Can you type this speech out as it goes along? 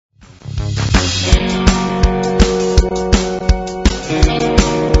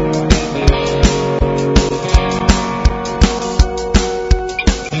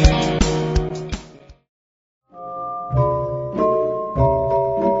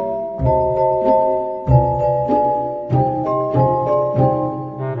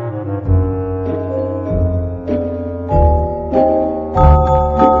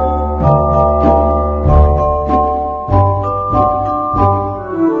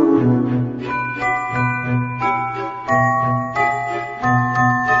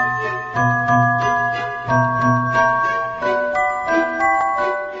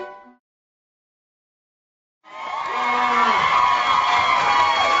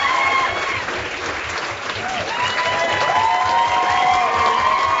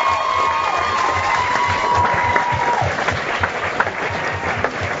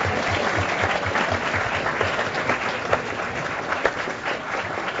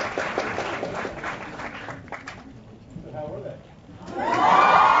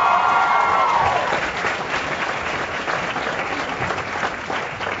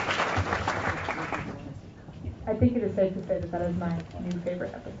new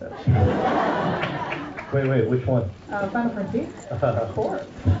favorite episode? Wait, which one? Final Frontier. Of course.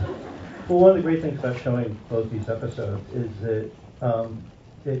 Well, one of the great things about showing both these episodes is that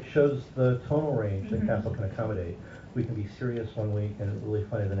it shows the tonal range that Castle can accommodate. We can be serious one week and really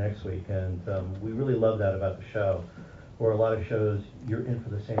funny the next week, and we really love that about the show. Where a lot of shows, you're in for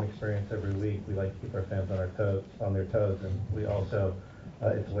the same experience every week. We like to keep our fans on their toes, and we also,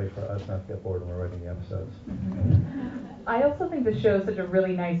 it's a way for us not to get bored when we're writing the episodes. I also think the show is such a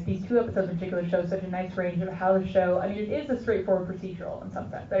really nice, these two episodes in particular show such a nice range of how the show, I mean, it is a straightforward procedural in some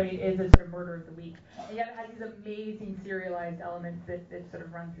sense. I mean, it is a sort of murder of the week. And yet it has these amazing serialized elements that sort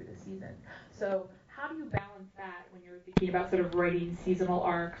of run through the season. So how do you balance that when you're thinking about sort of writing seasonal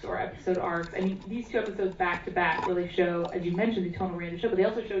arcs or episode arcs? I mean, these two episodes back to back really show, as you mentioned, the tonal range of the show, but they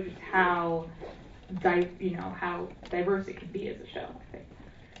also show just how diverse it can be as a show, I think.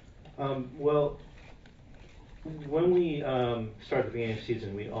 Well, when we start the beginning of the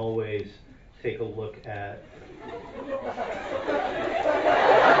season, we always take a look at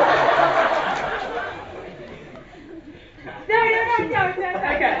No.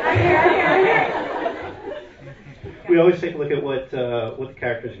 Okay. We always take a look at what the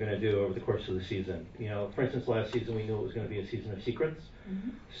characters are going to do over the course of the season. You know, for instance, last season we knew it was going to be a season of secrets,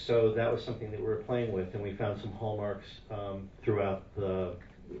 so that was something that we were playing with, and we found some hallmarks throughout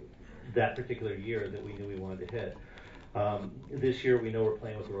that particular year that we knew we wanted to hit. This year we know we're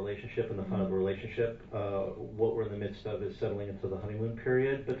playing with the relationship and the fun of the relationship. What we're in the midst of is settling into the honeymoon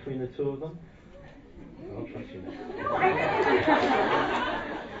period between the two of them. I don't trust you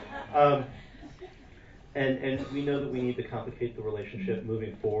now. And we know that we need to complicate the relationship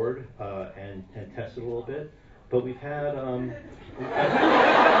moving forward and test it a little bit. But we've had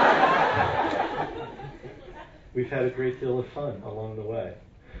a great deal of fun along the way.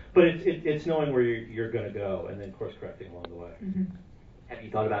 But it's knowing where you're going to go and then course correcting along the way. Have you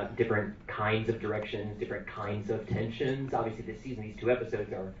thought about different kinds of directions, different kinds of tensions? Obviously this season, these two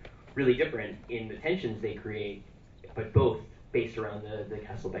episodes are really different in the tensions they create, but both based around the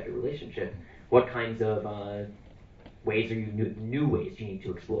Castle-Beckett relationship. What kinds of ways are you new ways you need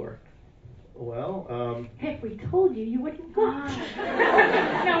to explore? Well, if we told you, you wouldn't watch.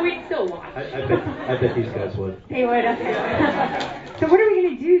 No, we'd still watch. I bet these guys would. They would. So what are we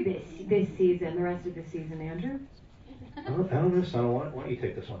going to do this season, the rest of the season, Andrew? I don't know, son. Why don't you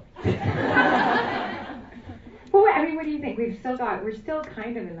take this one? Well, I mean, what do you think? We're still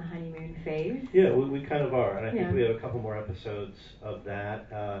kind of in the honeymoon phase. Yeah, we kind of are, and I think we have a couple more episodes of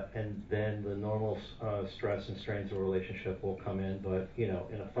that, and then the normal stress and strains of a relationship will come in, but in a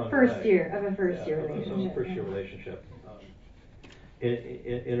fun way. First year relationship.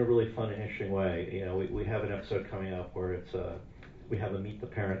 In a really fun and interesting way. We have an episode coming up where we have a meet the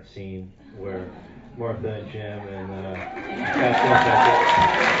parents scene where Martha and Jim and Castle and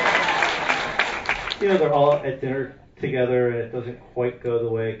Beckett, they're all at dinner together, and it doesn't quite go the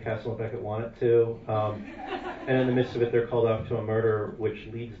way Castle and Beckett want it to. And in the midst of it, they're called off to a murder, which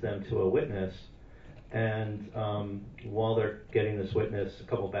leads them to a witness. And while they're getting this witness, a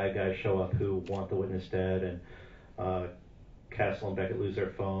couple bad guys show up who want the witness dead, and Castle and Beckett lose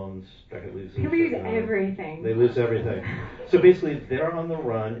their phones. Beckett loses. They lose everything. They lose everything. So basically, they're on the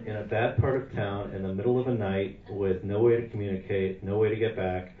run in a bad part of town in the middle of a night with no way to communicate, no way to get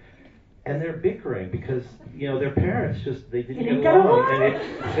back. And they're bickering because, their parents they didn't get along. And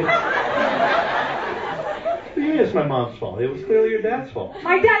it's my mom's fault. It was clearly your dad's fault.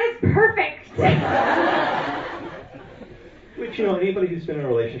 My dad is perfect. Which, anybody who's been in a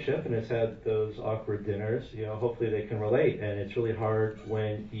relationship and has had those awkward dinners, hopefully they can relate. And it's really hard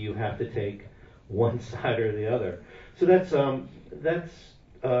when you have to take one side or the other. So that's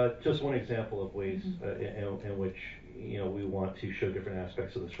just one example of ways in which we want to show different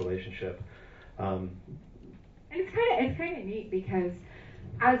aspects of this relationship. And it's kind of neat because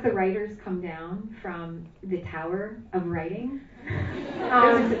as the writers come down from the tower of writing,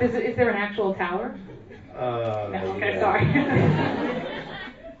 is there an actual tower? No, okay, sorry.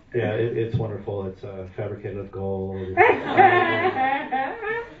 Yeah, it's wonderful. It's fabricated of gold.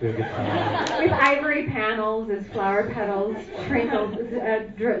 With ivory panels as flower petals trickled,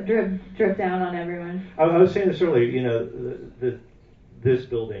 drip down on everyone. I was saying this earlier. This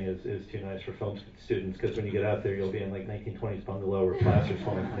building is too nice for film students because when you get out there, you'll be in like 1920s bungalow where plaster's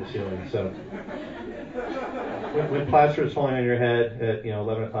falling from the ceiling. So when plaster is falling on your head at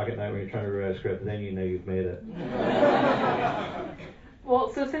 11 o'clock at night when you're trying to write a script, then you know you've made it. Well,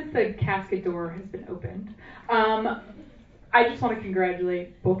 so since the casket door has been opened, I just want to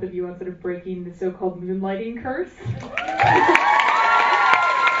congratulate both of you on sort of breaking the so-called moonlighting curse.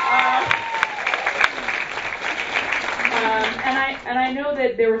 And I know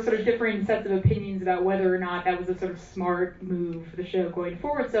that there were sort of differing sets of opinions about whether or not that was a sort of smart move for the show going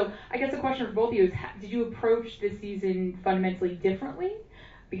forward. So I guess the question for both of you is, did you approach this season fundamentally differently?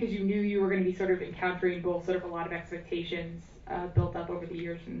 Because you knew you were going to be sort of encountering both sort of a lot of expectations built up over the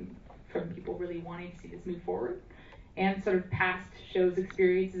years from people really wanting to see this move forward, and sort of past shows'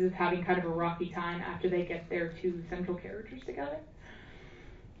 experiences of having kind of a rocky time after they get their two central characters together?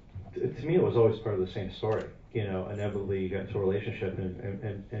 To me, it was always part of the same story. Inevitably you got into a relationship,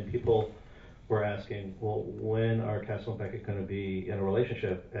 and people were asking, well, when are Castle and Beckett going to be in a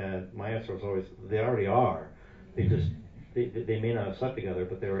relationship? And my answer was always, they already are. They may not have slept together,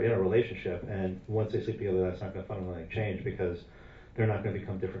 but they were in a relationship, and once they sleep together, that's not going to fundamentally change, because they're not going to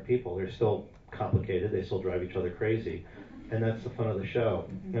become different people. They're still complicated. They still drive each other crazy, and that's the fun of the show.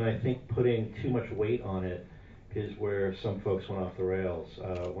 And I think putting too much weight on it is where some folks went off the rails.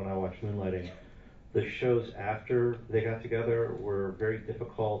 When I watched Moonlighting, the shows after they got together were very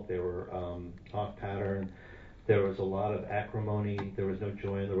difficult. They were off pattern. There was a lot of acrimony. There was no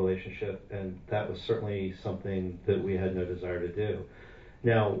joy in the relationship, and that was certainly something that we had no desire to do.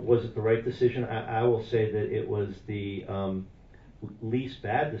 Now, was it the right decision? I will say that it was the least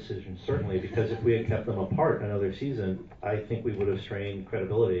bad decision, certainly, because if we had kept them apart another season, I think we would have strained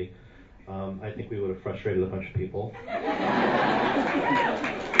credibility. I think we would have frustrated a bunch of people.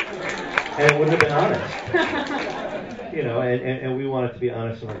 And it wouldn't have been honest. And we want it to be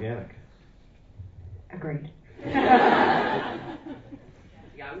honest and organic. Agreed. Yeah,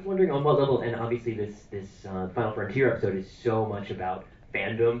 I was wondering on what level, and obviously this Final Frontier episode is so much about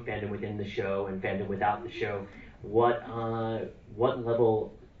fandom within the show and fandom without the show. What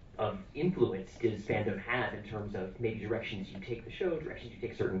level of influence does fandom have in terms of maybe directions you take the show, directions you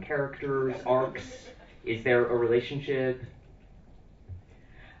take certain characters, arcs? Is there a relationship?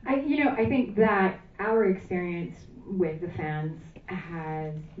 I think that our experience with the fans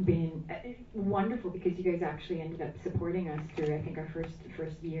has been wonderful, because you guys actually ended up supporting us through, I think, our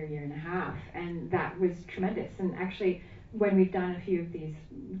first year and a half, and that was tremendous. And actually, when we've done a few of these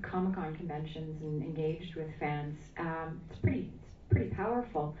Comic-Con conventions and engaged with fans, it's pretty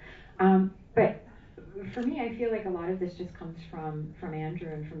powerful. But for me, I feel like a lot of this just comes from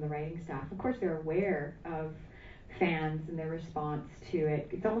Andrew and from the writing staff. Of course, they're aware of fans and their response to it.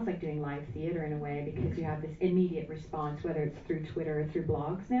 It's almost like doing live theater in a way, because you have this immediate response, whether it's through Twitter or through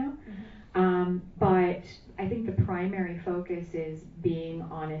blogs now. But I think the primary focus is being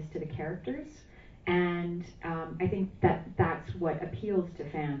honest to the characters, and I think that's what appeals to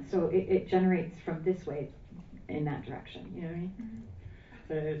fans. So it generates from this way in that direction. You know what I mean?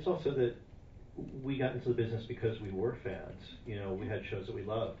 And it's also that we got into the business because we were fans. We had shows that we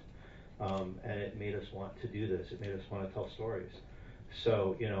loved. And it made us want to do this. It made us want to tell stories.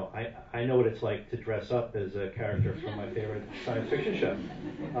 So, I know what it's like to dress up as a character from my favorite science fiction show.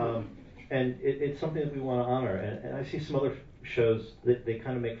 And it's something that we want to honor. And I see some other shows that they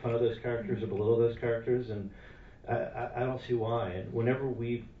kind of make fun of those characters or belittle those characters, and I don't see why. And whenever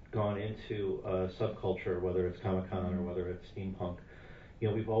we've gone into a subculture, whether it's Comic-Con or whether it's steampunk,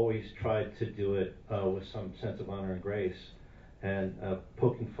 we've always tried to do it with some sense of honor and grace, and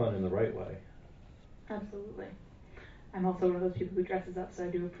poking fun in the right way. Absolutely. I'm also one of those people who dresses up, so I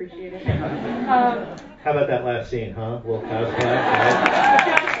do appreciate it. How about that last scene, huh? A little cosplay, right?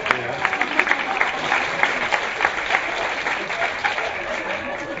 Yeah.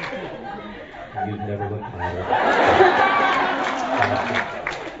 You've never looked hotter.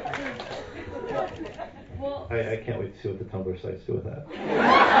 Well, I can't wait to see what the Tumblr sites do with that.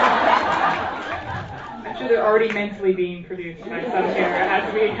 I'm sure they're already mentally being produced by some here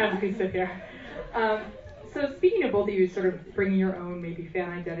as we sit here. So speaking of both of you sort of bringing your own maybe fan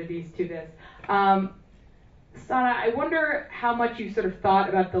identities to this, Stana, I wonder how much you sort of thought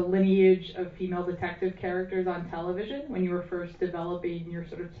about the lineage of female detective characters on television when you were first developing your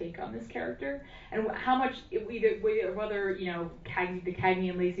sort of take on this character, and how much whether the Cagney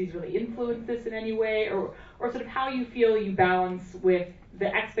and Lacey's really influenced this in any way, or sort of how you feel you balance with the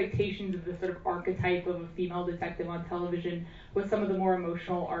expectations of the sort of archetype of a female detective on television with some of the more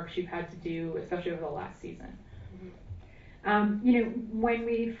emotional arcs you've had to do, especially over the last season. When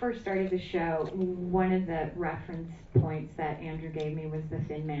we first started the show, one of the reference points that Andrew gave me was the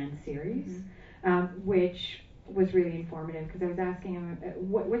Thin Man series, which was really informative, because I was asking him,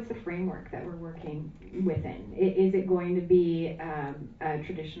 what's the framework that we're working within? Is it going to be a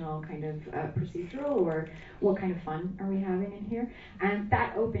traditional kind of procedural, or what kind of fun are we having in here? And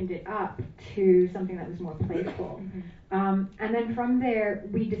that opened it up to something that was more playful. And then from there,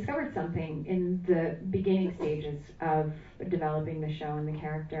 we discovered something in the beginning stages of developing the show and the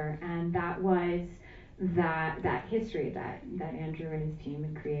character, and that was that history that Andrew and his team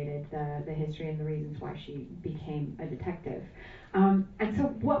had created, the history and the reasons why she became a detective. And so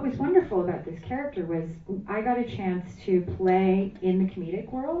what was wonderful about this character was I got a chance to play in the comedic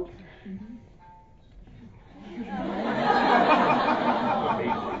world.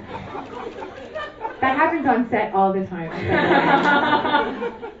 That happens on set all the time.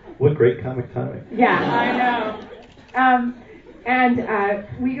 What great comic timing. Yeah, I know. And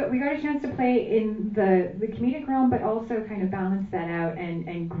we got a chance to play in the comedic realm, but also kind of balance that out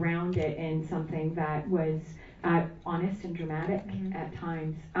and ground it in something that was honest and dramatic at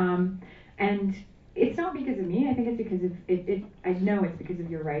times. And it's not because of me. I think it's because of it. I know it's because of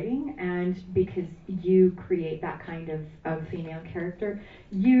your writing and because you create that kind of female character.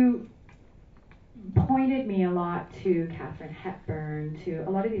 You pointed me a lot to Katharine Hepburn, to a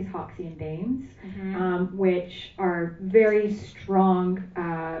lot of these Hoxian dames, which are very strong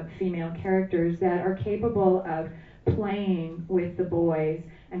female characters that are capable of playing with the boys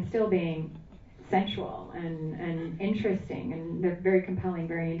and still being sensual and interesting, and they're very compelling,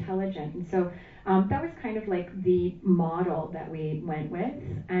 very intelligent. And so that was kind of like the model that we went with,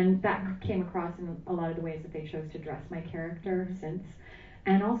 and that came across in a lot of the ways that they chose to dress my character since.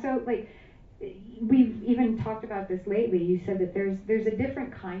 And also, like, we've even talked about this lately. You said that there's a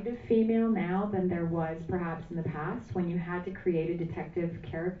different kind of female now than there was perhaps in the past when you had to create a detective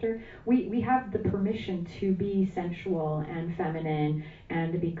character. We have the permission to be sensual and feminine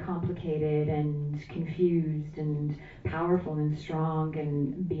and to be complicated and confused and powerful and strong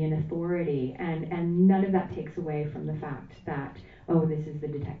and be an authority, and none of that takes away from the fact that, oh, this is the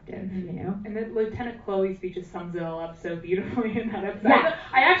detective, you know? And the Lieutenant Chloe speech just sums it all up so beautifully in that episode. Yeah.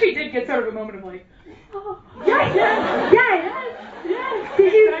 I actually did get sort of a moment of like, oh. Yes.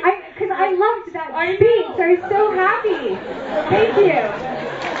 Did you? Because I loved that speech. I was so happy. Thank you.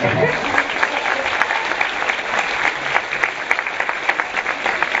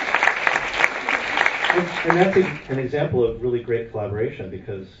 And that's an example of really great collaboration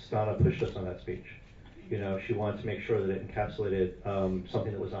because Stana pushed us on that speech. You know, she wanted to make sure that it encapsulated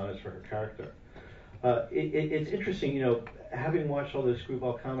something that was honest for her character. It's interesting, you know, having watched all those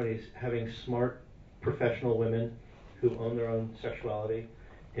screwball comedies, having smart professional women who own their own sexuality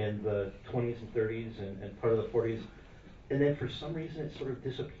in the 20s and 30s and part of the 40s, and then for some reason it sort of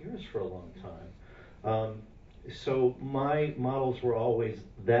disappears for a long time. So my models were always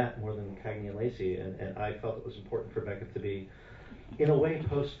that more than Cagney and Lacey, and I felt it was important for Beckett to be, in a way,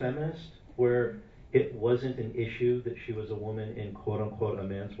 post-feminist, where it wasn't an issue that she was a woman in quote-unquote a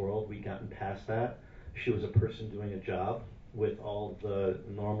man's world. We'd gotten past that. She was a person doing a job with all the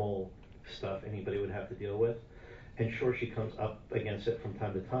normal stuff anybody would have to deal with. And sure, she comes up against it from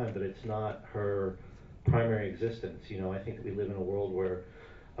time to time, but it's not her primary existence. You know, I think that we live in a world where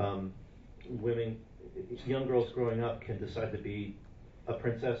women, young girls growing up can decide to be a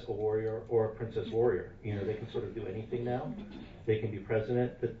princess, a warrior, or a princess warrior. You know, they can sort of do anything now. They can be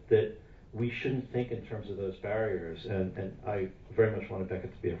president. That we shouldn't think in terms of those barriers, and I very much wanted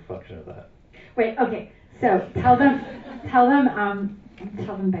Beckett to be a reflection of that. Wait, okay. So tell them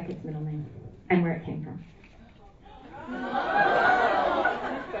Beckett's middle name and where it came from.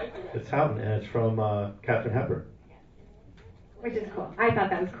 It's Houghton, and it's from Katharine Hepburn. Which is cool. I thought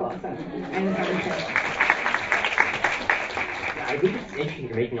that was cool, so I just wanted to say. I think it's interesting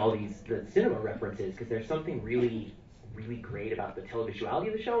you're making all the cinema references because there's something really great about the televisuality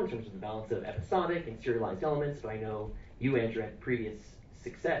of the show in terms of the balance of episodic and serialized elements. But I know you, Andrew, had previous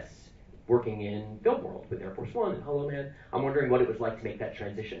success working in film world with Air Force One and Hollow Man. I'm wondering what it was like to make that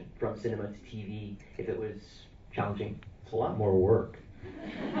transition from cinema to TV, if it was challenging. It's a lot more work.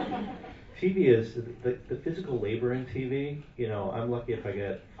 TV is the physical labor in TV. You know, I'm lucky if I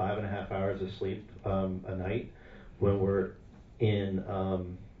get 5.5 hours of sleep a night when we're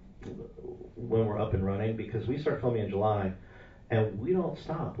when we're up and running, because we start filming in July and we don't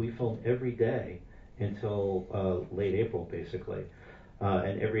stop. We film every day until late April, basically.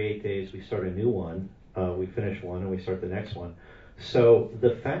 And every 8 days we start a new one. We finish one and we start the next one. So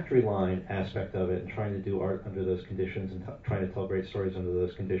the factory line aspect of it and trying to do art under those conditions and trying to tell great stories under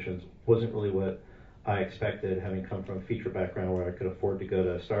those conditions wasn't really what I expected, having come from a feature background where I could afford to go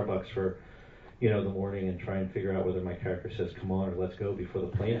to Starbucks for, you know, the morning and try and figure out whether my character says come on or let's go before the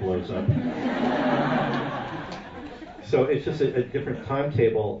plane blows up. So it's just a different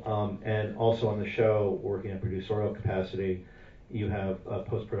timetable, and also on the show, working in producerial capacity, you have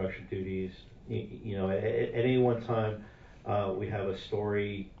post-production duties. You know, at any one time, we have a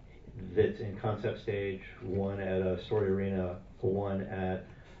story that's in concept stage, one at a story arena, one at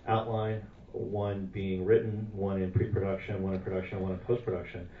outline, one being written, one in pre-production, one in production, one in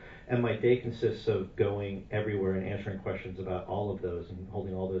post-production. And my day consists of going everywhere and answering questions about all of those and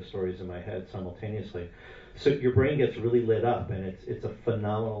holding all those stories in my head simultaneously. So your brain gets really lit up, and it's a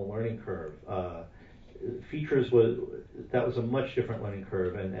phenomenal learning curve. Features that was a much different learning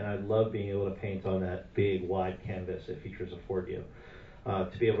curve, and I love being able to paint on that big, wide canvas that features afford you.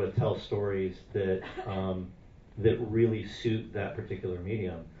 To be able to tell stories that that really suit that particular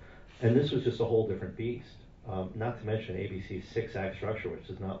medium. And this was just a whole different beast. Not to mention ABC's 6-act structure, which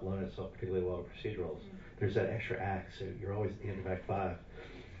does not lend itself particularly well to procedurals. There's that extra act, so you're always at the end of Act 5.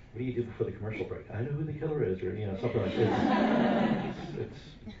 What do you do before the commercial break? I know who the killer is, or something like this.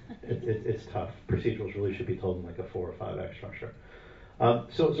 It's tough. Procedurals really should be told in like a 4 or 5-act structure.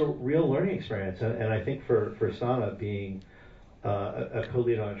 So it's a real learning experience, and I think for Stana being a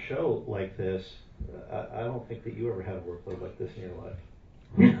co-lead on a show like this, I don't think that you ever had a workload like this in your life.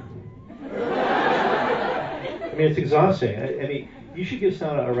 I mean, it's exhausting. I mean, you should give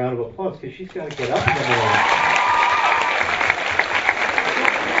Stana a round of applause because she's got to get up in the morning.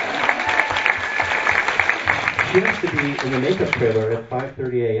 She has to be in the makeup trailer at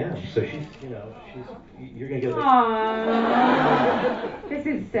 5:30 a.m. So you're gonna get. Aww, this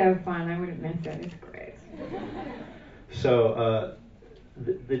is so fun. I wouldn't miss it. It's great. So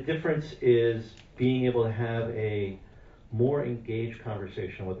the difference is being able to have a more engaged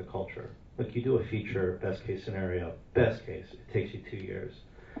conversation with the culture. Like you do a feature, best case scenario, best case, it takes you 2 years.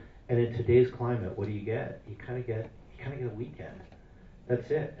 And in today's climate, what do you get? You kind of get a weekend. That's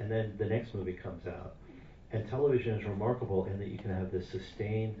it. And then the next movie comes out. And television is remarkable in that you can have this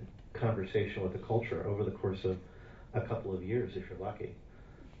sustained conversation with the culture over the course of a couple of years if you're lucky.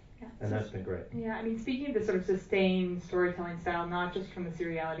 Yeah, and that's been great. Yeah, I mean, speaking of this sort of sustained storytelling style, not just from the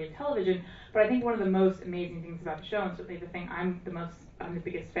seriality of television, but I think one of the most amazing things about the show, and certainly the thing I'm the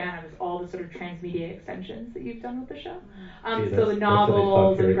biggest fan of, is all the sort of transmedia extensions that you've done with the show. So the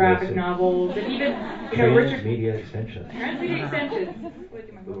novels and the graphic novels, and even Richard. Transmedia extensions. Transmedia extensions. What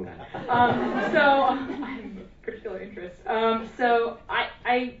do my book that? So I have a particular interest. So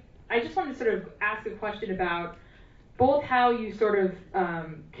I just wanted to sort of ask a question about both how you sort of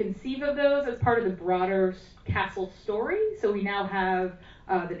conceive of those as part of the broader Castle story. So we now have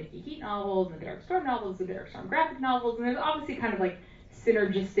the Nikki Heat novels, and the Dark Storm novels, the Dark Storm graphic novels, and there's obviously kind of like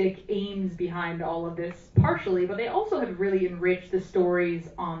synergistic aims behind all of this partially, but they also have really enriched the stories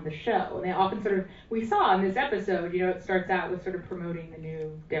on the show. And they often sort of, we saw in this episode, it starts out with sort of promoting the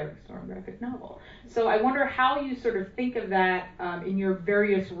new Dark Storm graphic novel. So I wonder how you sort of think of that in your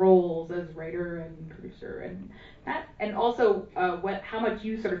various roles as writer and producer, and also how much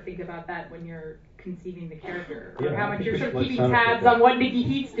you sort of think about that when you're conceiving the character, or how much you're sort of keeping tabs on what Nikki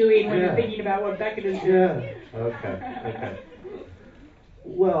Heat's doing when you're thinking about what Beckett is doing. Yeah. Okay.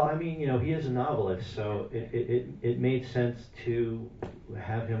 Well, I mean, he is a novelist, so it made sense to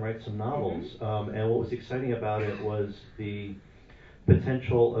have him write some novels. And what was exciting about it was the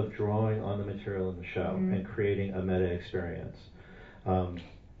potential of drawing on the material in the show and creating a meta experience.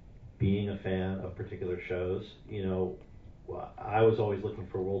 Being a fan of particular shows, I was always looking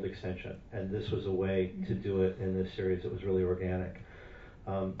for world extension, and this was a way to do it in this series that was really organic.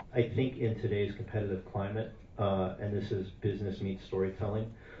 I think in today's competitive climate, and this is business meets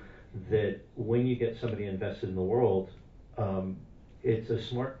storytelling, that when you get somebody invested in the world, it's a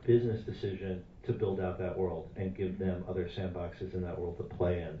smart business decision to build out that world and give them other sandboxes in that world to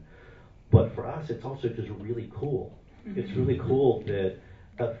play in. But for us, it's also just really cool. It's really cool that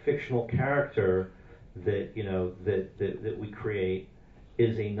a fictional character that that we create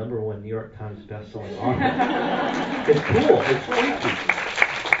is a #1 New York Times bestselling author. It's cool. It's freaky.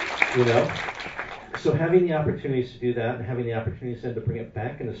 So having the opportunities to do that, and having the opportunities then to bring it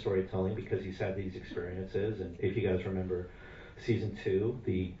back into storytelling because he's had these experiences, and if you guys remember season 2,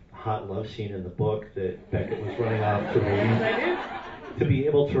 the hot love scene in the book that Beckett was running off to read, to be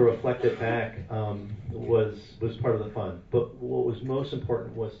able to reflect it back was part of the fun. But what was most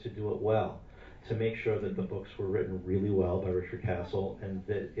important was to do it well, to make sure that the books were written really well by Richard Castle, and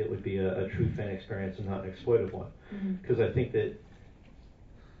that it would be a true fan experience and not an exploitive one. Because I think that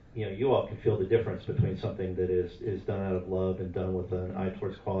you all can feel the difference between something that is done out of love and done with an eye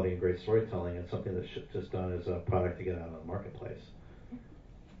towards quality and great storytelling, and something that's just done as a product to get out on the marketplace.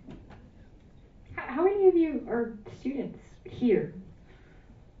 How many of you are students here?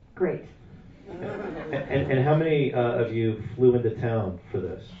 Great. And how many of you flew into town for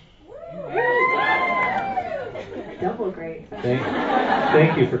this? Double great.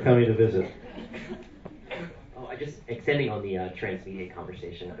 Thank you for coming to visit. just extending on the transmedia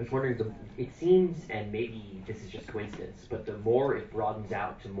conversation, I was wondering, it seems, and maybe this is just coincidence, but the more it broadens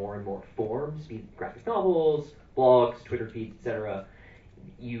out to more and more forms, be it graphic novels, blogs, Twitter feeds, etc.,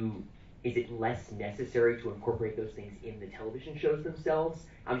 is it less necessary to incorporate those things in the television shows themselves?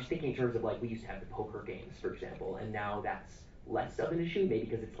 I'm just thinking in terms of, like, we used to have the poker games, for example, and now that's less of an issue, maybe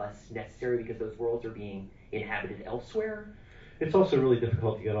because it's less necessary because those worlds are being inhabited elsewhere. It's also really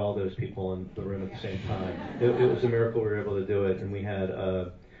difficult to get all those people in the room at the same time. It was a miracle we were able to do it, and we had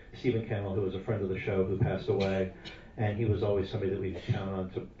Stephen Cannell, who was a friend of the show, who passed away, and he was always somebody that we could count on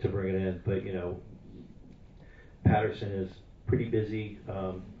to bring it in. But, you know, Patterson is pretty busy.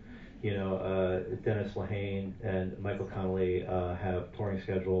 Dennis Lehane and Michael Connolly have touring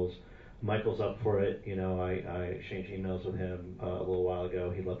schedules. Michael's up for it. You know, I exchanged emails with him a little while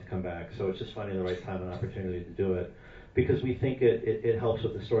ago. He'd love to come back. So it's just finding the right time and opportunity to do it, because we think it helps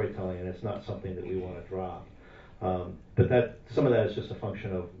with the storytelling, and it's not something that we want to drop. But some of that is just a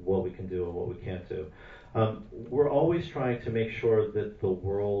function of what we can do and what we can't do. We're always trying to make sure that the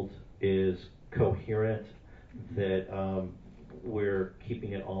world is coherent, that we're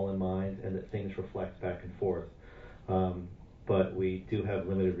keeping it all in mind, and that things reflect back and forth. But we do have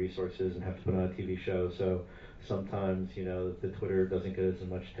limited resources and have to put on a TV show, so sometimes, you know, the Twitter doesn't get as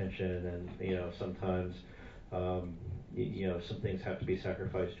much attention, and, you know, sometimes you know, some things have to be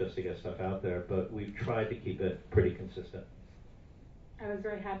sacrificed just to get stuff out there, but we've tried to keep it pretty consistent. I was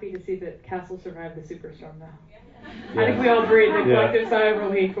very happy to see that Castle survived the superstorm, though. Yeah. I think we all breathed a collective sigh of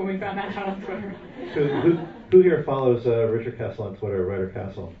relief when we found that out on Twitter. Who here follows Richard Castle on Twitter, Writer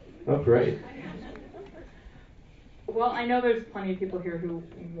Castle? Oh, great. Well, I know there's plenty of people here who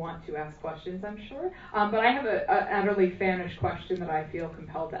want to ask questions, I'm sure. But I have an utterly fanish question that I feel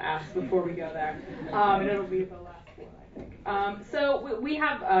compelled to ask before we go there. And it'll be the last one, I think. So we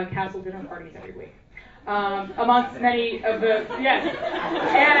have Castle dinner parties every week. Amongst many of the, yes.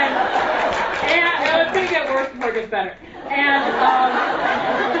 And it's going to get worse before it gets better.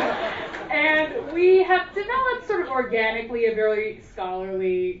 And we have developed sort of organically a very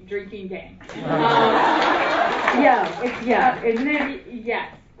scholarly drinking game. Isn't it?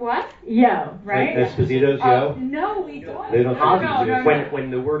 Yes. What? Yo, right? Esposito's yo? No, we don't. They don't Hobby. No.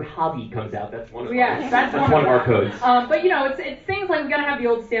 When the word hobby comes out, that's one of that's one of our codes. But, you know, it's things like we got to have the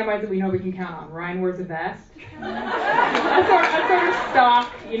old standbys that we know we can count on. Ryan wears a vest. a sort of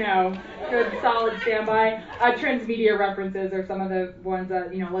stock, you know, good solid standby. Transmedia references are some of the ones,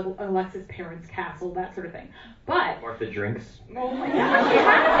 you know, like Alexis Parent's Castle, that sort of thing. But Martha drinks. Oh my gosh, she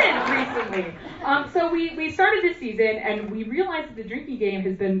hasn't recently. So we started this season, and we realized that the drinking game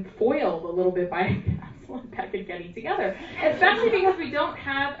has been foiled a little bit by Castle and Beckett getting together, especially because we don't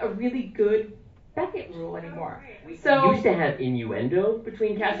have a really good Beckett rule anymore. So We used to have innuendo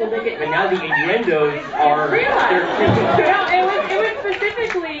between Castle and Beckett, but now the innuendos are... No, it was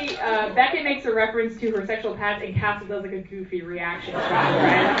specifically, Beckett makes a reference to her sexual past, and Castle does like a goofy reaction shot,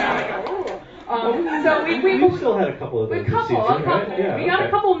 right? So we still had a couple of those this season, right? Yeah, we got a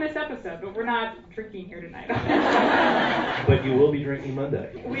couple in this episode, but we're not drinking here tonight. But you will be drinking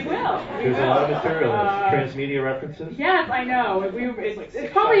Monday. We will. There's a lot of material. Transmedia references. Yes, I know.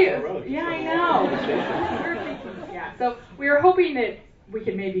 It's probably. Yeah, I know. Yeah. So we were hoping that we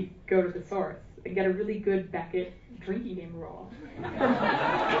could maybe go to the source and get a really good Beckett drinking game rule from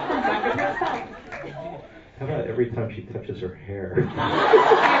Beckett herself. How about every time she touches her hair?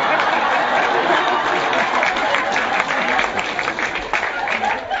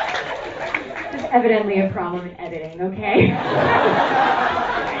 There's evidently a problem in editing, okay?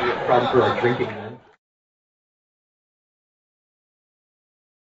 A problem for our drinking then.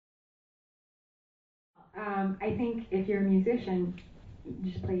 I think if you're a musician,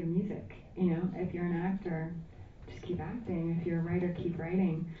 just play your music. You know, if you're an actor, just keep acting. If you're a writer, keep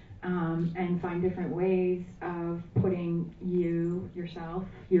writing. And find different ways of putting yourself,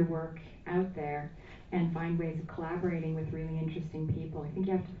 your work out there, and find ways of collaborating with really interesting people. I think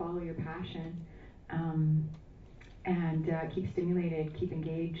you have to follow your passion, and keep stimulated, keep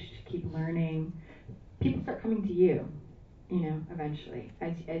engaged, keep learning. People start coming to you, you know, eventually,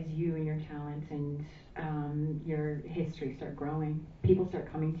 as you and your talent and your history start growing. People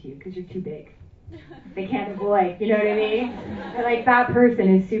start coming to you because you're too big. They can't avoid, you know what I mean? They're like, that person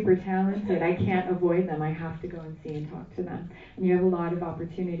is super talented. I can't avoid them. I have to go and see and talk to them. And you have a lot of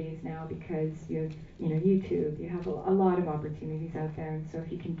opportunities now because you have, you know, YouTube. You have a lot of opportunities out there. And so if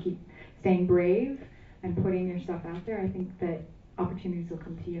you can keep staying brave and putting your stuff out there, I think that opportunities will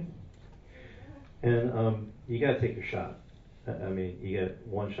come to you. And you got to take your shot. I mean, you get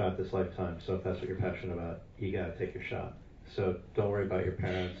one shot this lifetime. So if that's what you're passionate about, you got to take your shot. So don't worry about your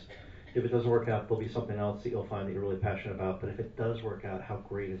parents. If it doesn't work out, there'll be something else that you'll find that you're really passionate about. But if it does work out, how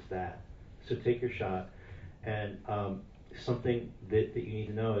great is that? So take your shot. And something that you need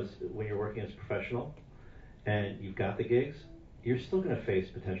to know is when you're working as a professional and you've got the gigs, you're still going to face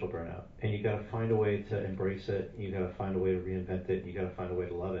potential burnout. And you got to find a way to embrace it. You got to find a way to reinvent it. You got to find a way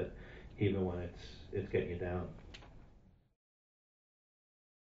to love it, even when it's getting you down.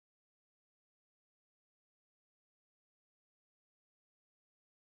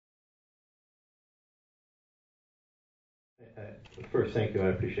 First, thank you. I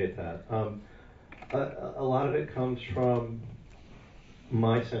appreciate that. A lot of it comes from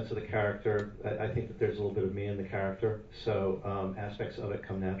my sense of the character. I think that there's a little bit of me in the character, so aspects of it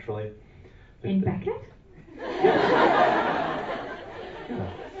come naturally. In Beckett? Yeah.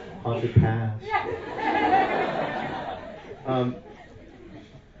 Haunted past.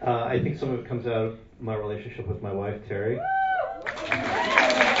 I think some of it comes out of my relationship with my wife, Terry.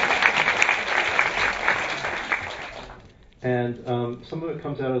 And some of it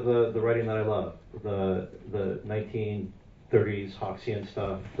comes out of the writing that I love, the 1930s Hawksian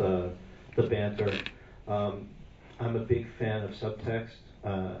stuff, the banter. I'm a big fan of subtext.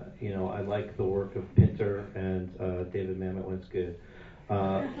 I like the work of Pinter and David Mamet when it's good.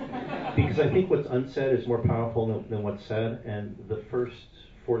 Because I think what's unsaid is more powerful than what's said. And the first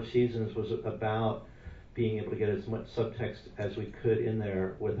 4 seasons was about being able to get as much subtext as we could in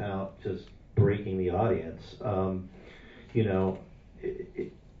there without just breaking the audience.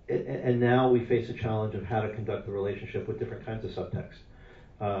 And now we face a challenge of how to conduct the relationship with different kinds of subtext.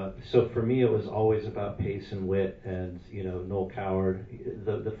 So for me, it was always about pace and wit, and Noel Coward,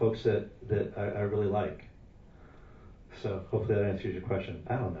 the folks that I really like. So hopefully that answers your question.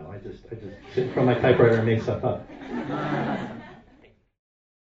 I don't know. I just sit in front of my typewriter and make stuff up.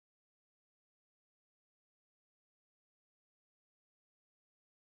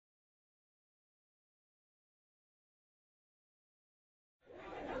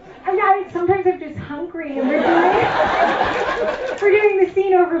 Sometimes I'm just hungry, and we're doing the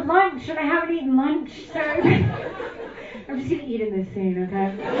scene over lunch, and I haven't eaten lunch, so I'm just gonna eat in this scene,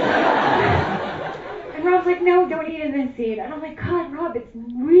 okay? And Rob's like, no, don't eat in this scene. And I'm like, God, Rob, it's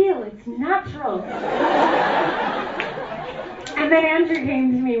real, it's natural. And then Andrew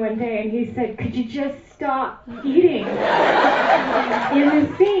came to me one day, and he said, could you just stop eating in the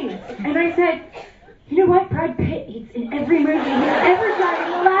scene? And I said, you know what? Brad Pitt eats in every movie he's ever done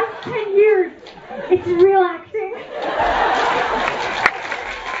in the last 10 years. It's real acting.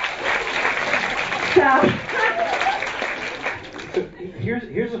 So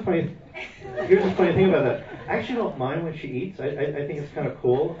here's a funny thing about that. I actually don't mind when she eats. I think it's kind of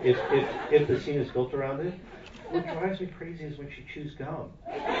cool if the scene is built around it. What drives me crazy is when she chews gum.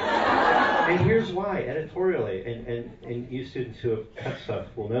 And here's why, editorially, and you students who have cut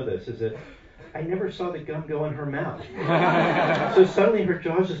stuff will know this, is that I never saw the gum go in her mouth. So suddenly her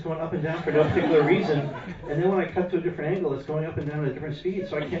jaw's just going up and down for no particular reason, and then when I cut to a different angle, it's going up and down at a different speed,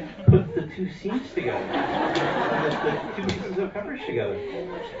 so I can't put the two scenes together, the two pieces of coverage together.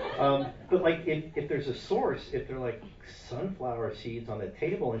 But like, if there's a source, if they're like sunflower seeds on the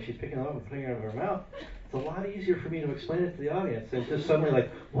table and she's picking them up and putting them in her mouth, it's a lot easier for me to explain it to the audience than just suddenly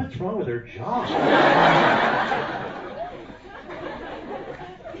like, what's wrong with her jaw?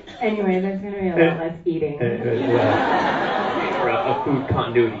 Anyway, there's going to be a lot less eating. For a food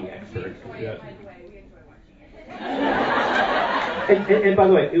continuity expert. Yeah. And by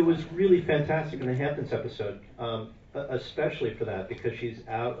the way, it was really fantastic in the Hamptons episode, especially for that, because she's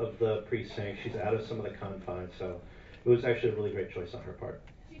out of the precinct, she's out of some of the confines, so it was actually a really great choice on her part.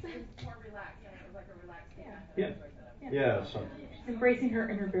 She's more relaxed, it was like a relaxed Yeah, so. She's embracing her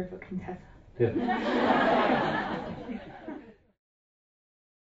inner barefoot Contessa. Yeah.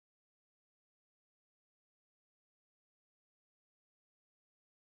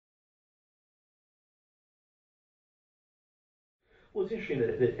 Well, it's interesting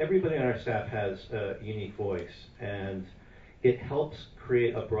that everybody on our staff has a unique voice, and it helps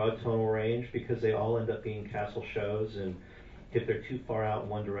create a broad tonal range because they all end up being Castle shows, and if they're too far out in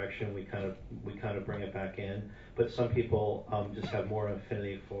one direction, we kind of bring it back in. But some people just have more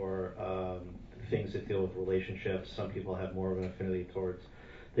affinity for things that deal with relationships. Some people have more of an affinity towards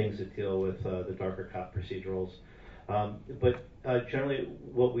things that deal with the darker cop procedurals. But generally,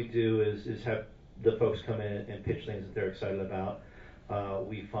 what we do is have the folks come in and pitch things that they're excited about.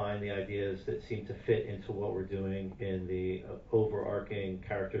 We find the ideas that seem to fit into what we're doing in the overarching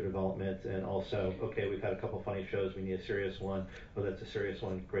character development, and also, okay, we've had a couple funny shows, we need a serious one. Oh, that's a serious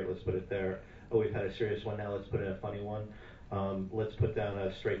one, great, let's put it there. Oh, we've had a serious one, now let's put in a funny one. Let's put down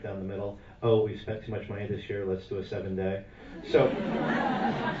a straight down the middle. Oh, we spent too much money this year, let's do a 7-day. So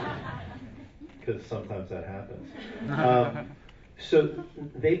because sometimes that happens. So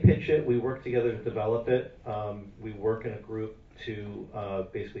they pitch it. We work together to develop it. We work in a group to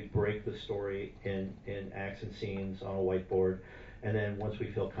basically break the story in acts and scenes on a whiteboard. And then once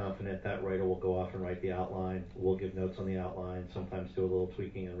we feel confident, that writer will go off and write the outline. We'll give notes on the outline, sometimes do a little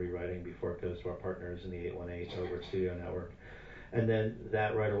tweaking and rewriting before it goes to our partners in the 818 over at Studio Network. And then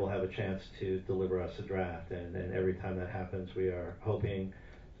that writer will have a chance to deliver us a draft. And every time that happens, we are hoping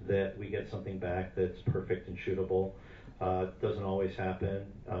that we get something back that's perfect and shootable. Doesn't always happen.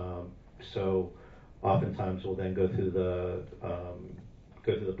 So oftentimes we'll then go through the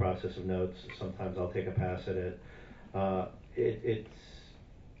process of notes. Sometimes I'll take a pass at it. It's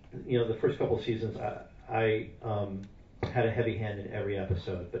the first couple of seasons I had a heavy hand in every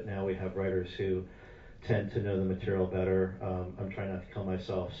episode, but now we have writers who tend to know the material better. I'm trying not to kill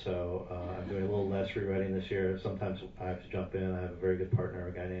myself, so I'm doing a little less rewriting this year. Sometimes I have to jump in. I have a very good partner,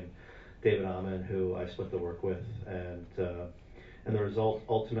 a guy named David Amon, who I split the work with, and the result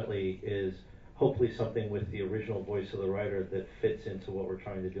ultimately is hopefully something with the original voice of the writer that fits into what we're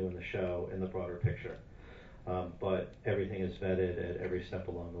trying to do in the show in the broader picture. But everything is vetted at every step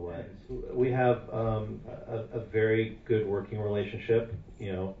along the way. We have a very good working relationship.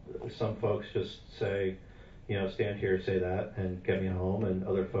 Some folks just say, stand here, say that, and get me home, and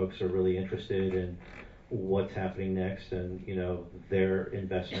other folks are really interested in what's happening next and their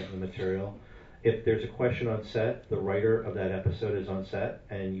investment in the material. If there's a question on set, the writer of that episode is on set,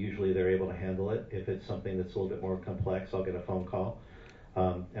 and usually they're able to handle it. If it's something that's a little bit more complex, I'll get a phone call,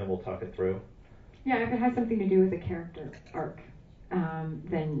 and we'll talk it through. Yeah, if it has something to do with a character arc,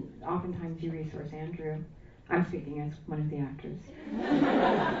 then oftentimes you resource Andrew. I'm speaking as one of the actors.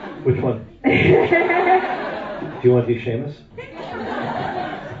 Which one? Do you want to do Seamus?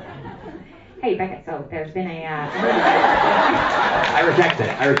 Hey, Beckett, so there's been a... I reject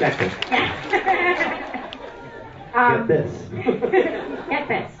it. Get this. Get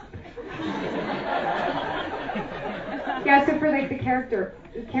this. Yeah, so for like the character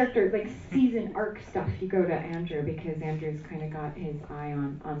like season arc stuff, you go to Andrew because Andrew's kind of got his eye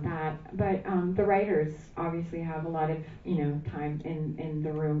on that. But the writers obviously have a lot of time in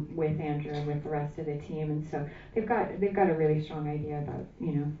the room with Andrew and with the rest of the team, and so they've got a really strong idea about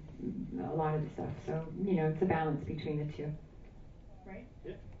a lot of the stuff. So it's a balance between the two, right?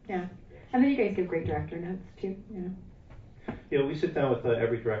 Yeah. And then you guys give great director notes too. We sit down with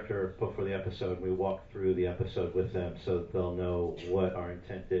every director before the episode. We walk through the episode with them so that they'll know what our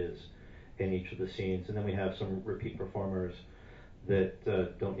intent is in each of the scenes. And then we have some repeat performers that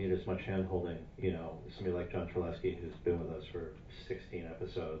don't need as much hand-holding. Somebody like John Terlesky, who's been with us for 16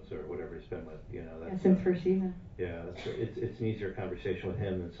 episodes or whatever he's been with. That's, since first season. Yeah, it's an easier conversation with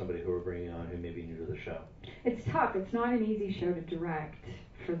him than somebody who we're bringing on who may be new to the show. It's tough. It's not an easy show to direct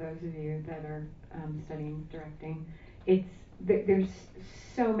for those of you that are studying directing. There's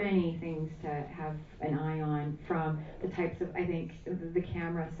so many things to have an eye on, from the types of, I think, the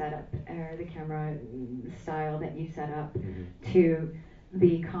camera setup or the camera style that you set up, to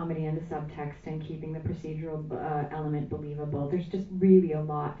the comedy and the subtext and keeping the procedural element believable. There's just really a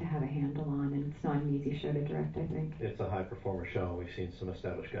lot to have a handle on, and it's not an easy show to direct, I think. It's a high performer show. We've seen some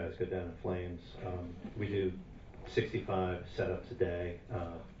established guys go down in flames. We do 65 setups a day,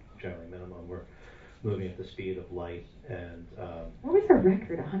 generally minimum. We're moving at the speed of light, and what was our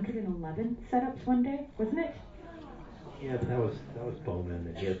record? 111 setups one day, wasn't it? Yeah, but that was Bowman,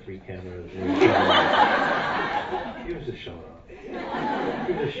 and he had 3 cameras. He was just showing off.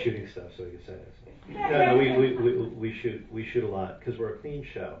 He was just shooting stuff so he could say it. No, we shoot a lot because we're a clean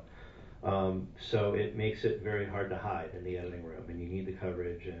show, so it makes it very hard to hide in the editing room, and you need the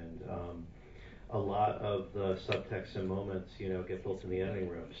coverage, and a lot of the subtext and moments, get built in the editing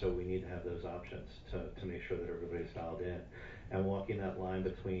room, so we need to have those options to make sure that everybody's dialed in. And walking that line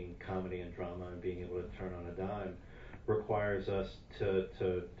between comedy and drama and being able to turn on a dime requires us to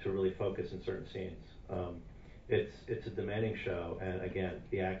really focus in certain scenes. It's a demanding show, and again,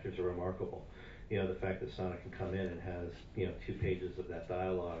 the actors are remarkable. The fact that Stana can come in and has 2 pages of that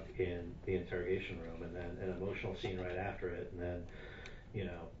dialogue in the interrogation room, and then an emotional scene right after it, and then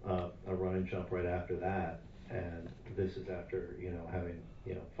a run and jump right after that, and this is after having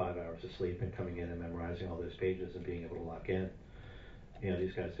 5 hours of sleep and coming in and memorizing all those pages and being able to lock in.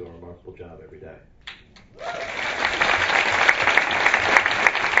 These guys do a remarkable job every day.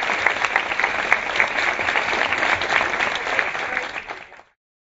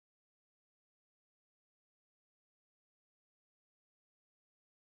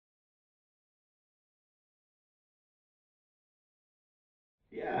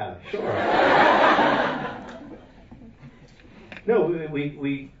 Yeah, sure. No,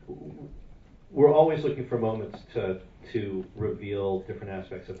 we're always looking for moments to reveal different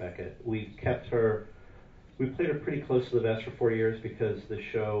aspects of Beckett. We played her pretty close to the vest for 4 years because the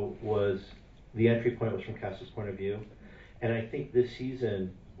show the entry point was from Castle's point of view. And I think this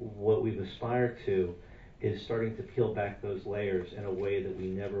season, what we've aspired to is starting to peel back those layers in a way that we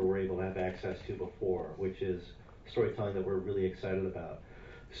never were able to have access to before, which is storytelling that we're really excited about.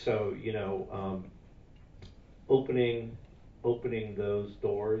 So, opening those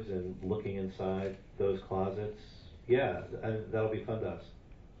doors and looking inside those closets, that'll be fun to us.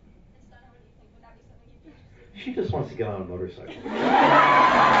 And Stana, what do you think? Would that be something you'd be interested in? She just wants to get on a motorcycle.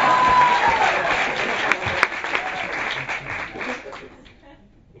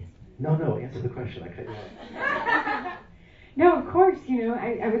 No, answer the question. I cut you off. No, of course,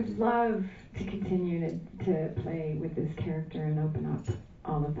 I would love to continue to play with this character and open up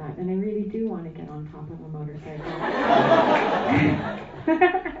all of that. And I really do want to get on top of a motorcycle.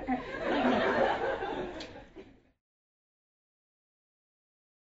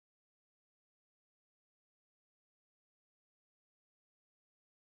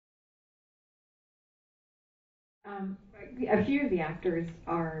 A few of the actors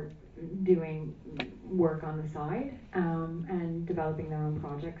are doing work on the side and developing their own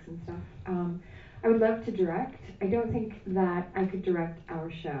projects and stuff. I would love to direct. I don't think that I could direct our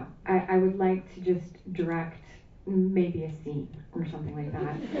show. I would like to just direct maybe a scene or something like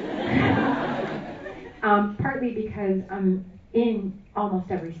that. Partly because I'm in almost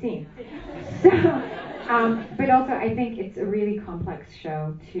every scene. So, but also I think it's a really complex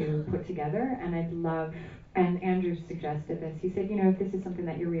show to put together, and I'd love, and Andrew suggested this, he said, if this is something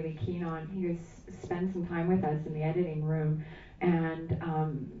that you're really keen on, he goes, spend some time with us in the editing room and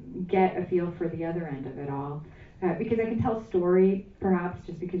get a feel for the other end of it all. Because I can tell story, perhaps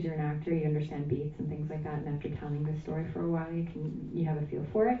just because you're an actor, you understand beats and things like that, and after telling the story for a while, you have a feel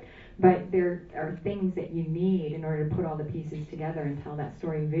for it. But there are things that you need in order to put all the pieces together and tell that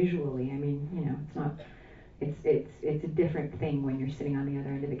story visually. I mean, it's not, it's a different thing when you're sitting on the other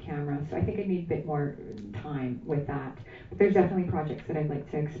end of the camera. So I think I need a bit more time with that. But there's definitely projects that I'd like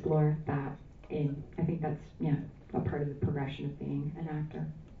to explore that in. I think that's a part of the progression of being an actor.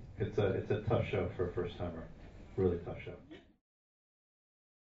 It's a tough show for a first timer. Really tough show.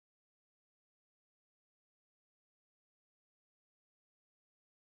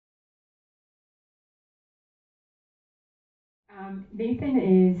 Nathan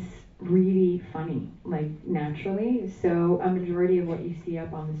is really funny, like naturally. So a majority of what you see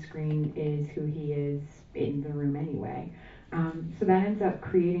up on the screen is who he is in the room anyway. So that ends up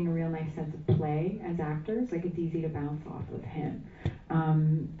creating a real nice sense of play as actors. Like it's easy to bounce off of him.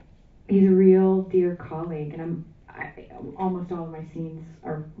 He's a real dear colleague, and almost all of my scenes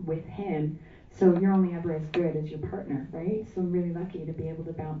are with him. So you're only ever as good as your partner, right? So I'm really lucky to be able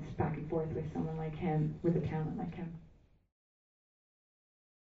to bounce back and forth with someone like him, with a talent like him.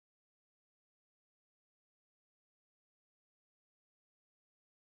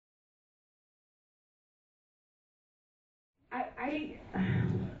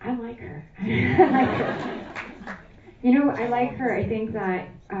 I like her. I like her. I like her. I think that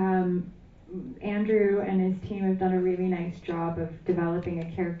Andrew and his team have done a really nice job of developing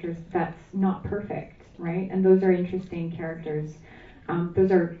a character that's not perfect, right? And those are interesting characters.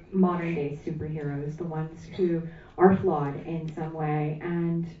 Those are modern day superheroes, the ones who are flawed in some way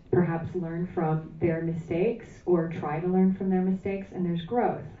and perhaps learn from their mistakes or try to learn from their mistakes, and there's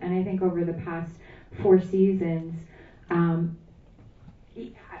growth. And I think over the past 4 seasons,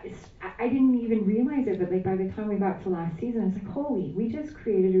 I didn't even realize it, but like by the time we got to last season, I was like, holy, we just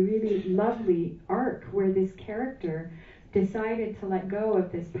created a really lovely arc where this character decided to let go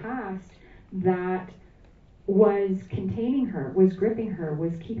of this past that was containing her, was gripping her,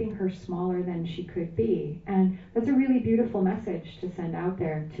 was keeping her smaller than she could be. And that's a really beautiful message to send out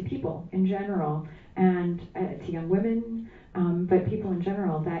there to people in general, and to young women, but people in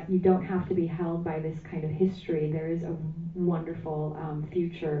general, that you don't have to be held by this kind of history. There is a wonderful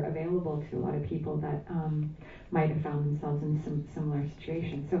future available to a lot of people that might have found themselves in some similar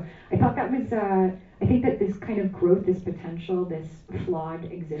situations. So I thought that was, I think that this kind of growth, this potential, this flawed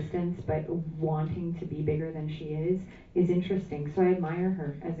existence, but wanting to be bigger than she is interesting. So I admire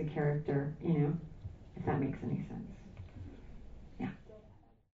her as a character, if that makes any sense. Yeah.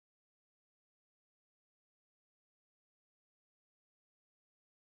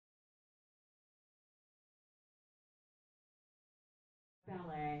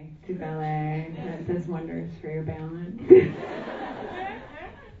 Ballet. Do ballet. That does wonders for your balance.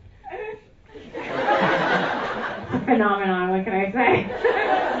 Phenomenon, what can I say?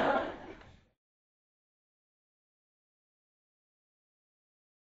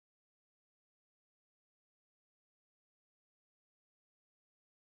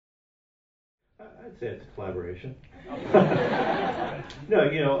 I'd say it's a collaboration. No,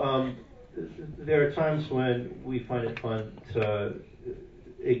 there are times when we find it fun to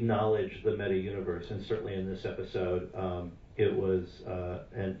acknowledge the meta universe, and certainly in this episode, it was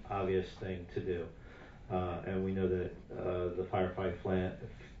an obvious thing to do, and we know that the Firefly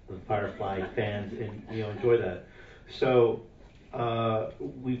fans enjoy that. So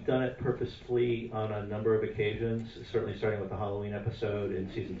we've done it purposefully on a number of occasions. Certainly starting with the Halloween episode in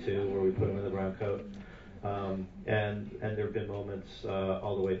season 2, where we put him in the brown coat, and there have been moments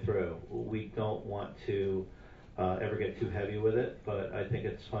all the way through. We don't want to ever get too heavy with it, but I think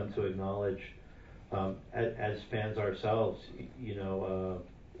it's fun to acknowledge, as fans ourselves,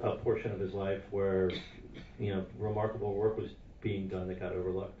 a portion of his life where, remarkable work was being done that got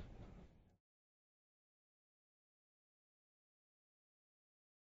overlooked.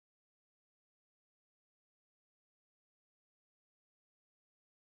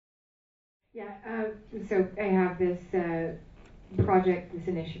 Yeah, so I have this project, this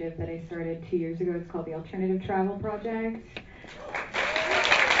initiative that I started 2 years ago. It's called the Alternative Travel Project.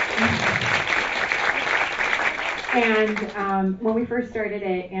 And when we first started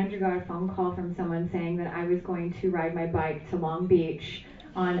it, Andrew got a phone call from someone saying that I was going to ride my bike to Long Beach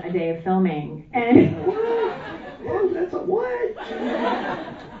on a day of filming. And Whoa, that's a what?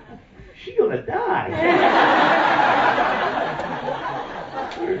 She's gonna die.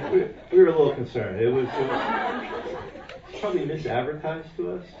 we were a little concerned. It was probably misadvertised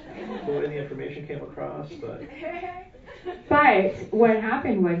to us the way the information came across, but what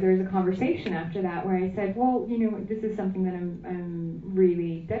happened was there was a conversation after that where I said, well, this is something that I'm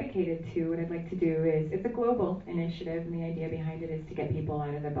really dedicated to. What I'd like to do is, it's a global initiative, and the idea behind it is to get people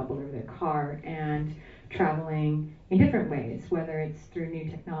out of the bubble of their car and traveling in different ways, whether it's through new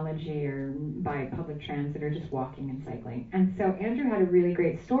technology or by public transit or just walking and cycling. And so Andrew had a really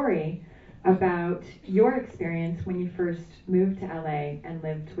great story about your experience when you first moved to LA and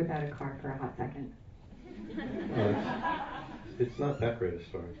lived without a car for a hot second. It's not that great a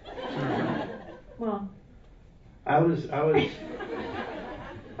story. Well, I was a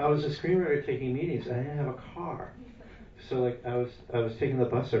screenwriter taking meetings, and I didn't have a car. So I was taking the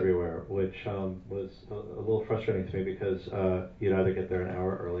bus everywhere, which was a little frustrating to me because you'd either get there an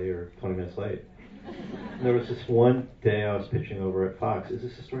hour early or 20 minutes late. And there was this one day I was pitching over at Fox. Is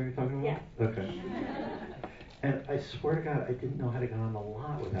this the story you're talking about? Yes. Okay. And I swear to God, I didn't know how to get on the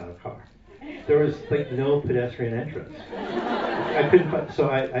lot without a car. There was no pedestrian entrance. I couldn't. So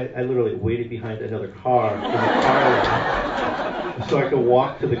I literally waited behind another car in the car lane so I could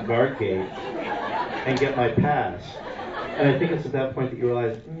walk to the guard gate and get my pass. And I think it's at that point that you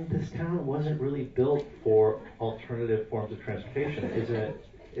realize this town wasn't really built for alternative forms of transportation.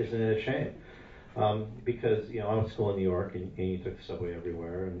 Isn't it a shame? Because I went to school in New York, and you took the subway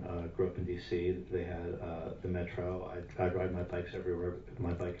everywhere, and grew up in D.C. They had the metro. I'd ride my bike everywhere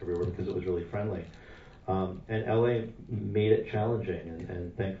because it was really friendly. And LA made it challenging,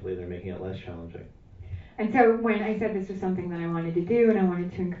 and thankfully they're making it less challenging. And so when I said this was something that I wanted to do, and I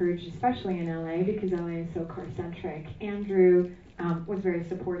wanted to encourage, especially in LA, because LA is so car-centric, Andrew was very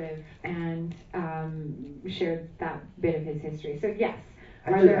supportive and shared that bit of his history. So yes.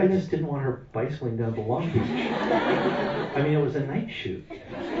 I just didn't want her bicycling down to Long Beach. I mean, it was a night shoot. Is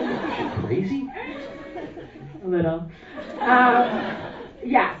she crazy? A little.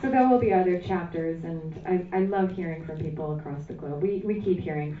 Yeah, so there will be other chapters, and I love hearing from people across the globe. We keep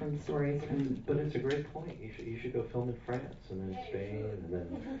hearing from stories from... But it's a great point. You should go film in France, and then Spain, and then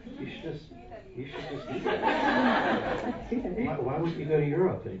you should just do that. Why wouldn't you go to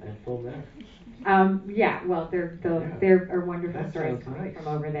Europe and film there? Yeah, well, there are wonderful stories coming from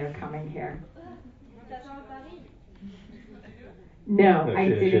over there coming here. No, I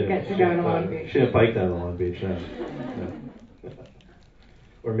didn't get to go to Long Beach. She didn't bike down to Long Beach, no.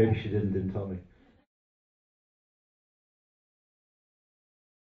 Or maybe she didn't tell me.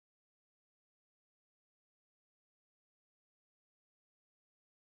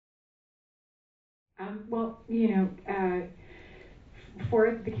 Well,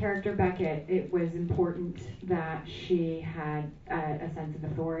 for the character Beckett, it was important that she had a sense of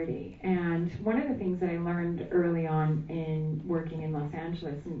authority. And one of the things that I learned early on in working in Los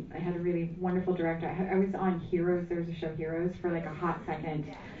Angeles, and I had a really wonderful director. I was on Heroes. There was a show Heroes for like a hot second.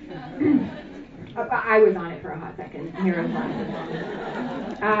 I was on it for a hot second. Heroes lasted.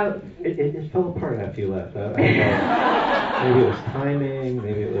 It fell apart after you left. Maybe it was timing.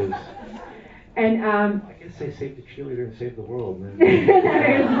 Maybe it was. And I guess they saved the cheerleader and saved the world. What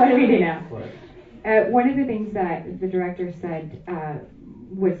do we do now? One of the things that the director said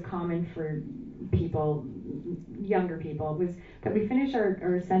was common for people, younger people, was that we finish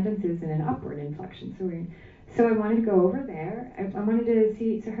our sentences in an upward inflection. So I wanted to go over there. I wanted to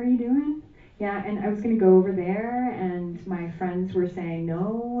see, so how are you doing? Yeah, and I was going to go over there, and my friends were saying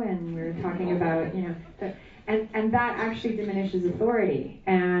no, and we were talking about, and that actually diminishes authority.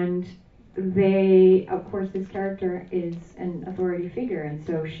 And they, of course, this character is an authority figure, and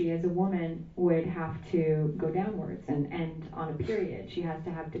so she, as a woman, would have to go downwards and end on a period. She has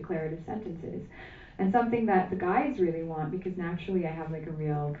to have declarative sentences. And something that the guys really want, because naturally I have like a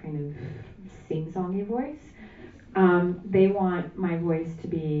real kind of sing-songy voice, they want my voice to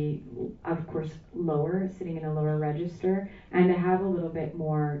be, of course, lower, sitting in a lower register, and to have a little bit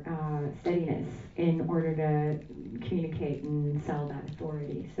more steadiness in order to communicate and sell that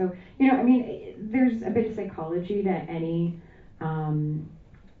authority. So, there's a bit of psychology to any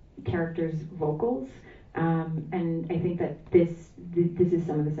character's vocals, and I think that this is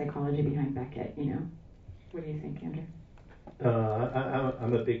some of the psychology behind Beckett. What do you think, Andrew?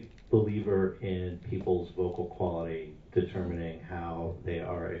 I'm a big believer in people's vocal quality determining how they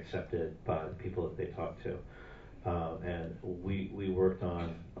are accepted by the people that they talk to. And we worked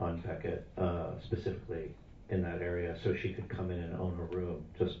on Beckett specifically in that area so she could come in and own a room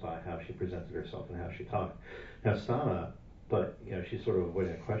just by how she presented herself and how she talked. Now Stana, but she's sort of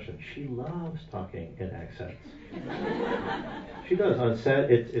avoiding a question. She loves talking in accents. She does. On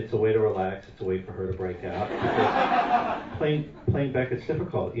set, it's a way to relax. It's a way for her to break out. Playing Beckett's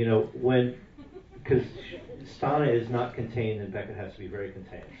difficult. Because Stana is not contained, and Beckett has to be very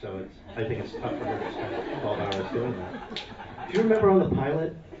contained. So I think it's tough for her to spend 12 hours doing that. Do you remember on the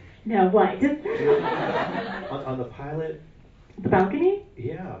pilot? No, what? On the pilot? The balcony?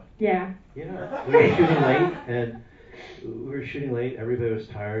 Yeah. Yeah. Yeah. We were shooting late. Everybody was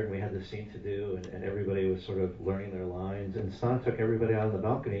tired, and we had this scene to do, and everybody was sort of learning their lines. And Stana took everybody out on the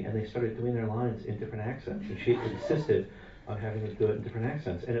balcony, and they started doing their lines in different accents. And she insisted on having them do it in different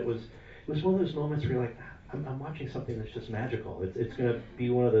accents. And it was one of those moments where you're like, I'm watching something that's just magical. It's going to be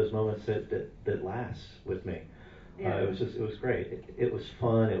one of those moments that lasts with me. Yeah. It was great. It was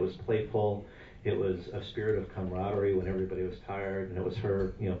fun. It was playful. It was a spirit of camaraderie when everybody was tired, and it was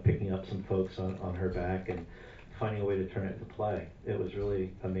her, picking up some folks on her back and finding a way to turn it into play. It was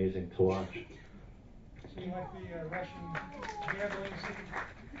really amazing to watch. So you like the Russian gambling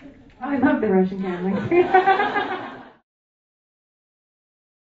scene? I love the Russian gambling scene.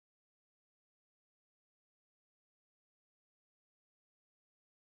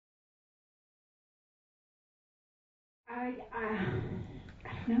 I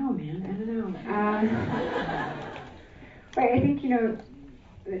don't know, man. I don't know. But I think, you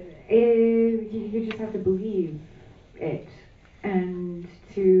just have to believe it, and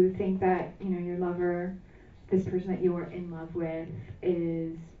to think that, your lover, this person that you're in love with,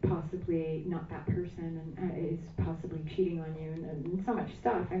 is possibly not that person, and is possibly cheating on you, and so much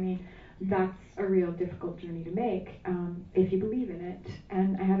stuff. I mean, that's a real difficult journey to make, if you believe in it.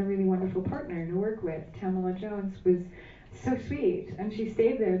 And I had a really wonderful partner to work with. Tamala Jones was so sweet, and she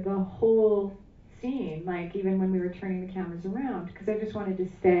stayed there the whole scene, like even when we were turning the cameras around, because I just wanted to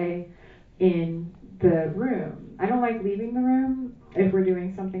stay in the room. I don't like leaving the room if we're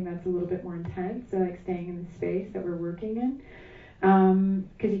doing something that's a little bit more intense. I like staying in the space that we're working in,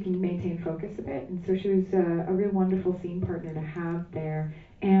 because you can maintain focus a bit. And so she was a real wonderful scene partner to have there.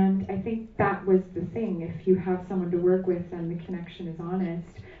 And I think that was the thing. If you have someone to work with and the connection is honest,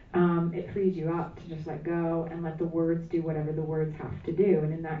 it frees you up to just let go and let the words do whatever the words have to do.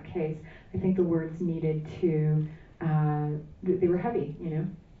 And in that case, I think the words needed to, they were heavy,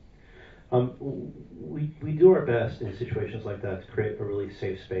 We do our best in situations like that to create a really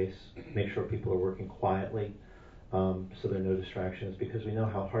safe space, make sure people are working quietly, so there are no distractions, because we know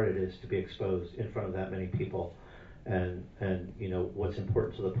how hard it is to be exposed in front of that many people. And what's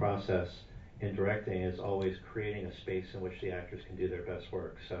important to the process in directing is always creating a space in which the actors can do their best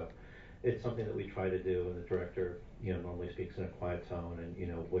work. So it's something that we try to do, and the director normally speaks in a quiet tone, and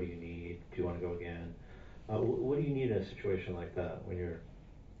what do you need? Do you want to go again? What do you need in a situation like that when you're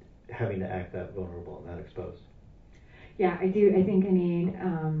having to act that vulnerable and that exposed? Yeah, I do. I think I need,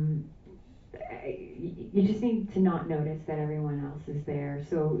 you just need to not notice that everyone else is there.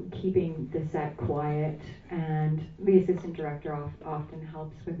 So keeping the set quiet, and the assistant director often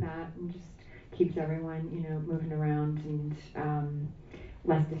helps with that, and just keeps everyone, moving around and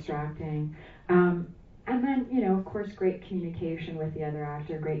less distracting. And then, of course, great communication with the other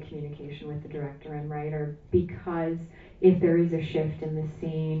actor, great communication with the director and writer, because if there is a shift in the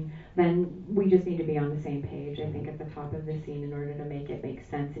scene, then we just need to be on the same page, I think, at the top of the scene in order to make it make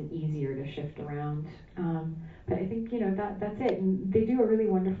sense and easier to shift around. But I think, that's it. And they do a really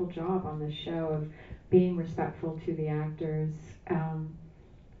wonderful job on this show of being respectful to the actors.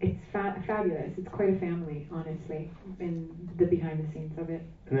 It's fabulous. It's quite a family, honestly, in the behind the scenes of it.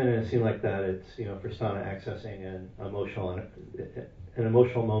 And then in a scene like that, it's, for Stana, accessing an emotional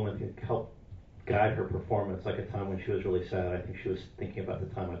moment can help guide her performance. Like a time when she was really sad, I think she was thinking about the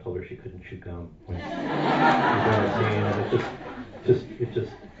time I told her she couldn't chew gum when she was in the scene, and it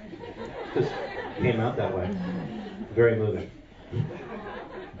just came out that way. Very moving.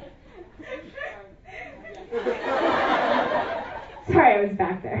 Sorry, I was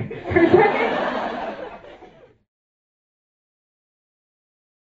back there for a second.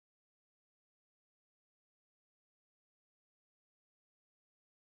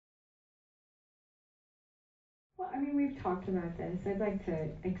 Well, I mean, we've talked about this. I'd like to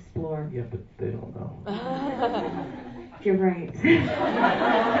explore. Yeah, but they don't know. You're right.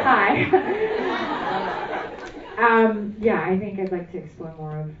 Hi. Yeah, I think I'd like to explore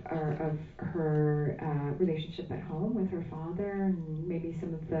more of her relationship at home with her father, and maybe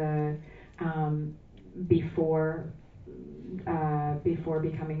some of the before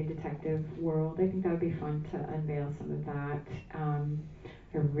becoming a detective world. I think that would be fun to unveil some of that.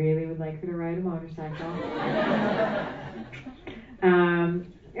 I really would like her to ride a motorcycle.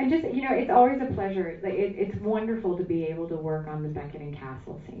 And just, it's always a pleasure. Like it's wonderful to be able to work on the Beckett and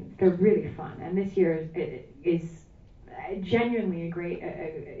Castle scenes. They're really fun, and this year is genuinely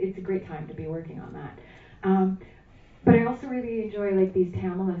it's a great time to be working on that. But I also really enjoy like these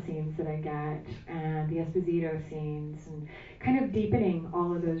Tamala scenes that I get, and the Esposito scenes, and kind of deepening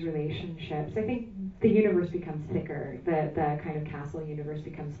all of those relationships. I think the universe becomes thicker. The kind of Castle universe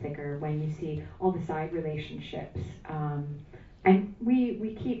becomes thicker when you see all the side relationships. And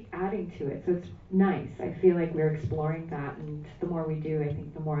we keep adding to it, so it's nice. I feel like we're exploring that, and the more we do, I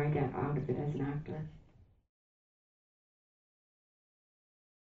think the more I get out of it as an actor.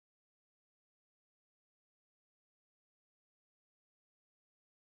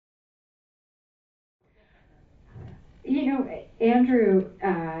 Andrew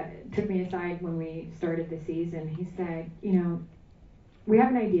took me aside when we started the season. He said, we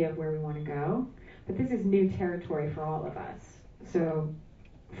have an idea of where we want to go, but this is new territory for all of us. So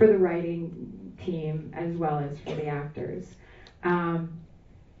for the writing team as well as for the actors. So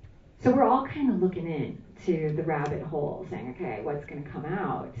we're all kind of looking into the rabbit hole, saying, okay, what's going to come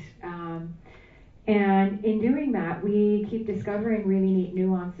out? And in doing that, we keep discovering really neat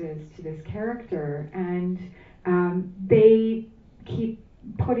nuances to this character, and they keep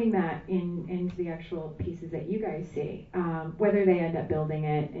putting that into the actual pieces that you guys see, whether they end up building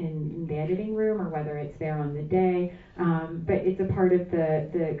it in the editing room or whether it's there on the day, but it's a part of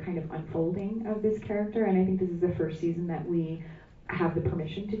the kind of unfolding of this character, and I think this is the first season that we have the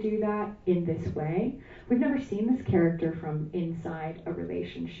permission to do that in this way. We've never seen this character from inside a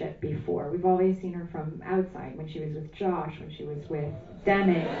relationship before. We've always seen her from outside, when she was with Josh, when she was with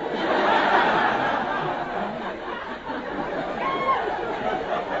Demi.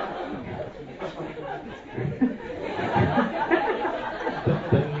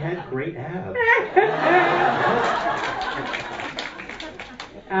 But he had great abs.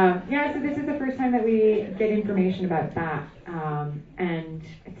 So this is the first time that we get information about that, and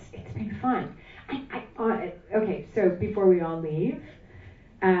it's been fun. Okay, so before we all leave,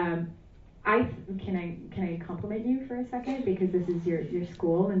 can I compliment you for a second, because this is your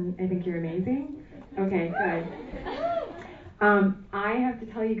school and I think you're amazing. Okay, good. I have to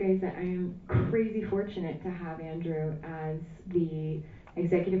tell you guys that I am crazy fortunate to have Andrew as the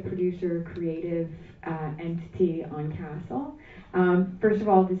executive producer, creative entity on Castle. First of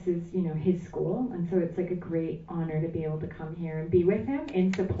all, this is his school, and so it's like a great honor to be able to come here and be with him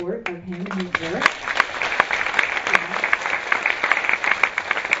in support of him and his work.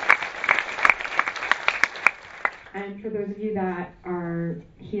 And for those of you that are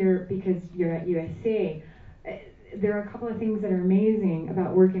here because you're at USC, there are a couple of things that are amazing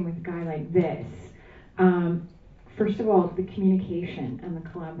about working with a guy like this. First of all, the communication and the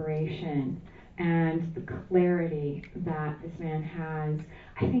collaboration and the clarity that this man has.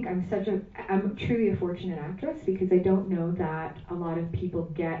 I think I'm truly a fortunate actress, because I don't know that a lot of people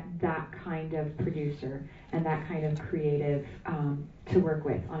get that kind of producer and that kind of creative to work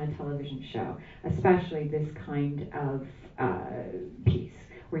with on a television show, especially this kind of piece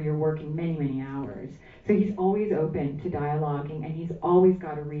where you're working many, many hours. So he's always open to dialoguing, and he's always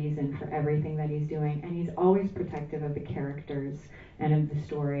got a reason for everything that he's doing, and he's always protective of the characters and of the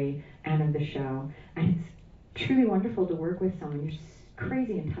story and of the show. And truly wonderful to work with someone who's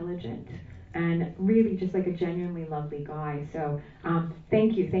crazy intelligent and really just like a genuinely lovely guy. So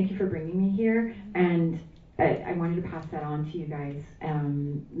thank you for bringing me here, and I wanted to pass that on to you guys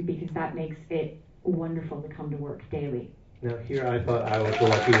because that makes it wonderful to come to work daily. Now here I thought I was the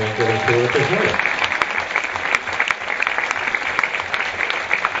lucky one getting to work with her.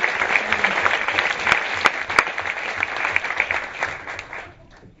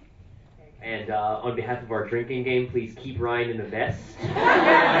 And on behalf of our drinking game, please keep Ryan in the vest.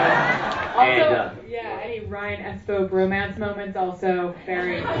 Also, any Ryan Espo romance moments also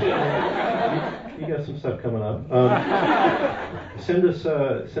very key. You got some stuff coming up. Send us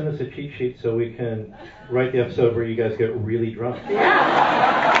a cheat sheet so we can write the episode where you guys get really drunk.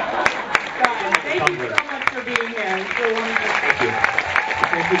 Yeah. Thank you so much for being here. It's so wonderful. Thank you.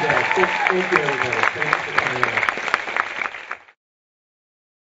 Thank you, guys. Thank you, everybody. Thanks for coming out.